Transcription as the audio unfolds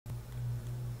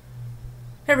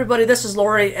Hey everybody, this is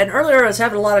Lori, and earlier I was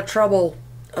having a lot of trouble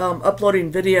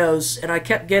uploading videos, and I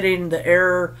kept getting the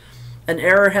error. An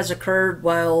error has occurred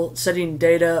while sending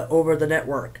data over the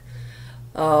network.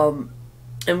 And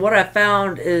what I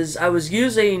found is I was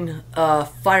using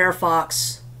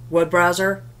Firefox web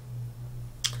browser.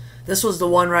 This was the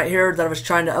one right here that I was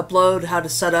trying to upload, how to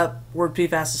set up WordPress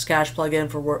Fastest Cache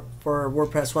plugin for a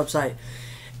WordPress website.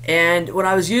 And when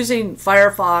I was using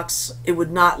Firefox, it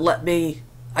would not let me.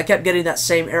 I kept getting that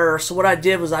same error. So what I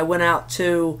did was I went out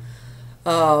to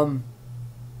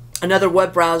another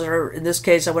web browser. In this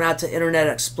case, I went out to Internet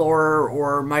Explorer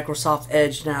or Microsoft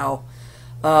Edge now,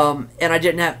 and I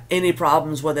didn't have any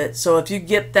problems with it. So if you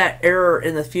get that error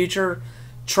in the future,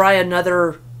 try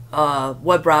another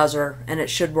web browser and it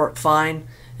should work fine.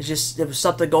 It's just there was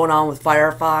something going on with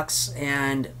Firefox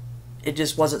and it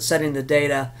just wasn't setting the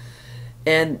data.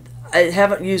 And I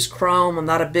haven't used Chrome. I'm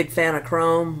not a big fan of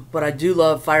Chrome, but I do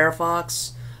love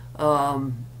Firefox.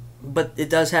 But it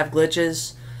does have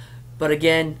glitches. But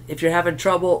again, if you're having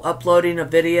trouble uploading a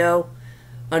video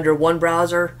under one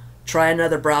browser, try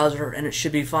another browser and it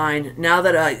should be fine. Now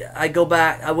that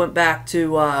I went back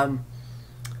to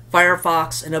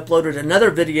Firefox and uploaded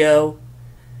another video,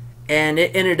 and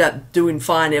it ended up doing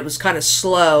fine. It was kind of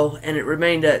slow and it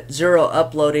remained at 0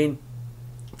 uploading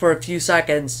for a few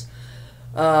seconds.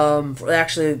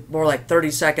 Actually more like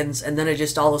 30 seconds, and then it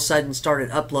just all of a sudden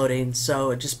started uploading. So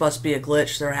it just must be a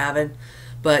glitch they're having,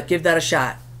 but give that a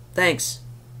shot. Thanks.